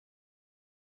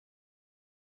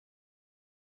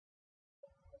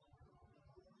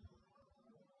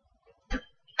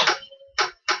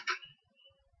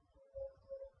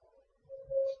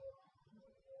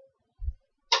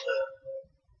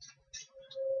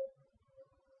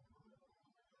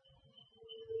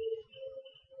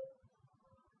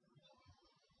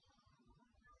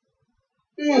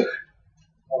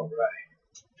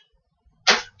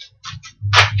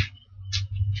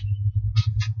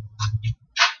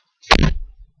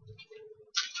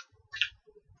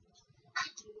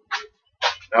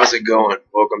How's it going?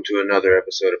 Welcome to another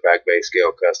episode of Back Bay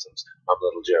Scale Customs. I'm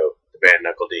Lil Joe, the band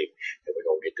Knuckle Deep, and we're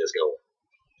gonna get this going.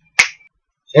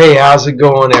 Hey, how's it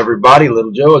going, everybody?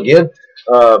 Lil Joe again.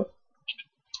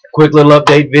 Quick little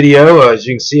update video. As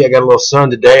you can see, I got a little sun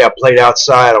today. I played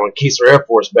outside on Keesler Air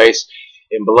Force Base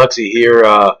in Biloxi here.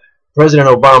 President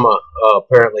Obama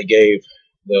apparently gave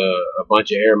a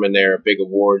bunch of airmen there a big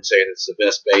award, saying it's the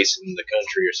best base in the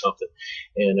country or something,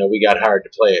 and we got hired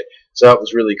to play it. So that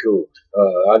was really cool.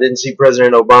 I didn't see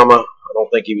President Obama. I don't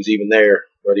think he was even there,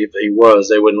 but if he was,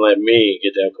 they wouldn't let me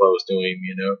get that close to him,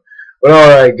 you know. But all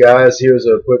right, guys, here's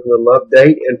a quick little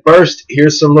update. And first,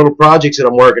 here's some little projects that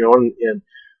I'm working on. And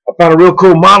I found a real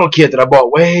cool model kit that I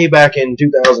bought way back in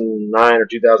 2009 or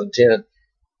 2010.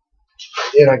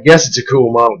 And I guess it's a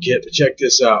cool model kit, but check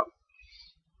this out.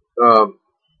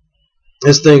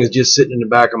 This thing is just sitting in the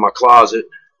back of my closet.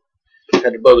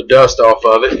 Had to blow the dust off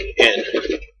of it, and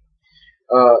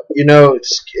you know,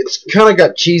 it's kind of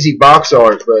got cheesy box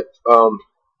art, but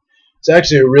it's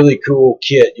actually a really cool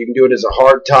kit. You can do it as a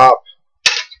hard top,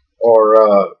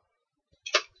 or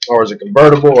as a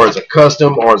convertible, or as a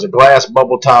custom, or as a glass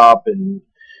bubble top, and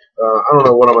I don't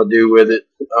know what I'm gonna do with it.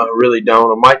 I really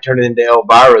don't. I might turn it into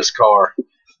Elvira's car,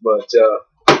 but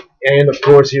and of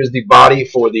course, here's the body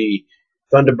for the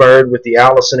Thunderbird with the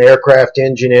Allison aircraft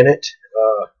engine in it.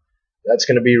 That's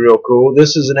going to be real cool.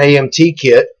 This is an AMT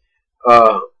kit.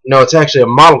 No, it's actually a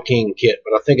Model King kit,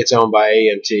 but I think it's owned by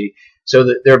AMT.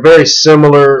 So they're very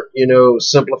similar, you know,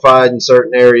 simplified in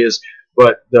certain areas,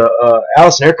 but the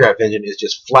Allison aircraft engine is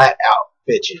just flat out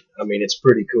bitching. I mean, it's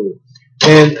pretty cool.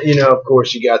 And, you know, of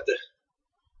course, you got the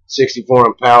 64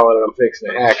 Impala that I'm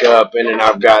fixing to hack up, and then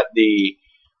I've got the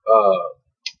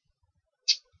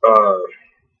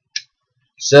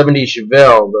 70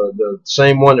 Chevelle, the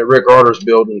same one that Rick Arter's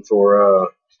building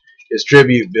for his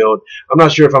tribute build. I'm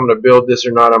not sure if I'm going to build this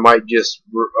or not. I might just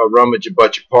rummage a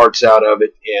bunch of parts out of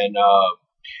it and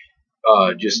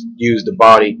just use the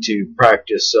body to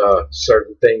practice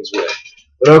certain things with.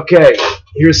 But okay,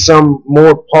 here's some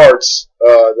more parts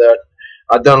that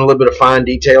I've done a little bit of fine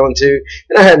detailing to,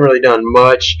 and I hadn't really done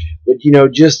much, but you know,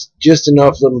 just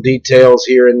enough little details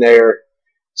here and there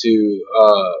to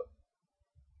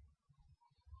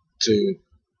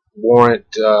warrant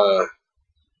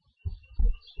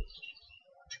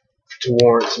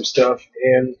some stuff.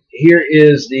 And here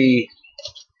is the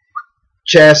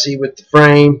chassis with the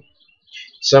frame,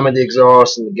 some of the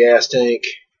exhaust, and the gas tank.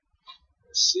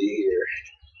 Let's see here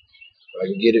if I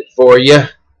can get it for you.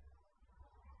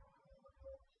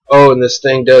 Oh, and this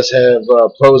thing does have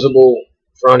posable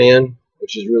front end,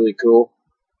 which is really cool.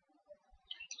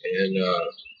 And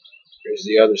here's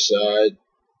the other side.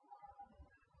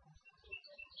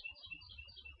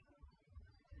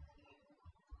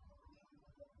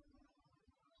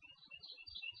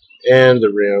 And the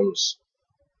rims.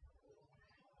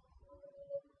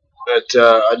 But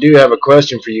I do have a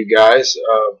question for you guys.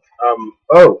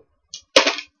 Oh,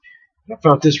 I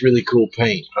found this really cool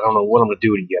paint. I don't know what I'm going to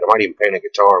do with it yet. I might even paint a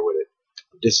guitar with it.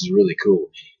 But this is really cool.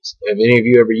 Have any of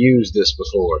you ever used this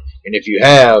before? And if you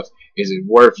have, is it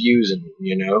worth using,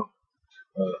 you know?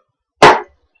 I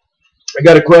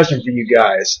got a question for you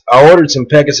guys. I ordered some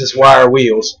Pegasus wire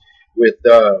wheels with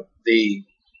the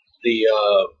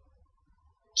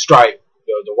stripe,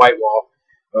 the white wall,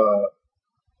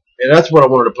 and that's what I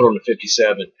wanted to put on the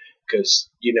 57, because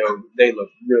you know they look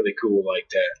really cool like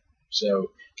that.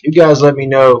 So you guys let me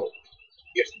know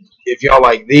if y'all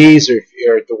like these, or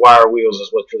if the wire wheels is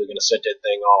what's really going to set that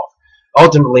thing off.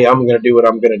 Ultimately, I'm going to do what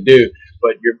I'm going to do,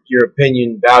 but your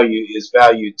opinion is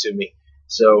valued to me.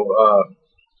 So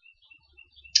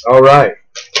all right,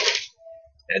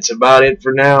 that's about it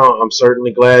for now. I'm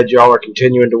certainly glad y'all are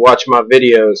continuing to watch my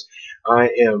videos. I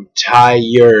am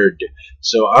tired,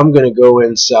 so I'm going to go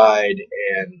inside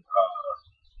and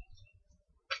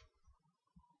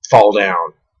fall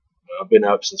down. I've been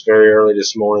up since very early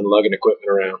this morning lugging equipment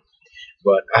around.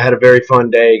 But I had a very fun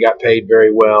day, got paid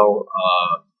very well,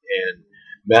 and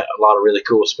met a lot of really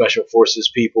cool Special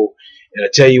Forces people. And I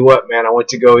tell you what, man, I went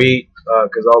to go eat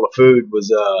because all the food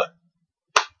was,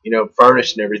 you know,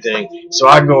 furnished and everything. So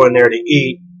I go in there to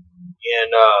eat.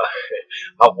 And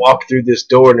I walk through this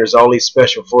door, and there's all these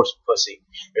Special Forces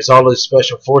There's all these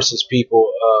Special Forces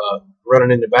people running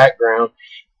in the background,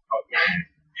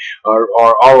 or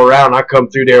all around. I come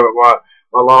through there with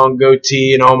my long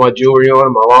goatee and all my jewelry on,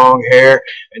 and my long hair,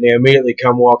 and they immediately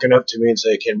come walking up to me and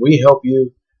say, "Can we help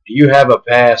you? Do you have a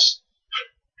pass?"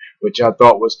 Which I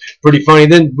thought was pretty funny.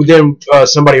 Then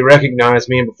somebody recognized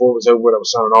me, and before it was over, I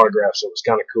was signing autographs, so it was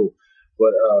kind of cool.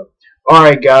 But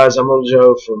Alright guys, I'm Lil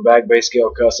Joe from Back Bay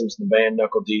Scale Customs and the band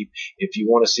Knuckle Deep. If you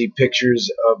want to see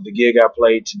pictures of the gig I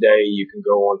played today, you can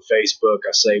go on Facebook.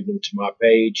 I saved them to my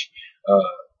page.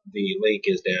 The link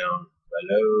is down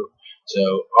below.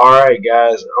 So, alright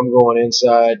guys, I'm going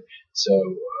inside.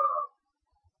 So,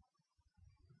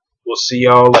 we'll see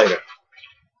y'all later.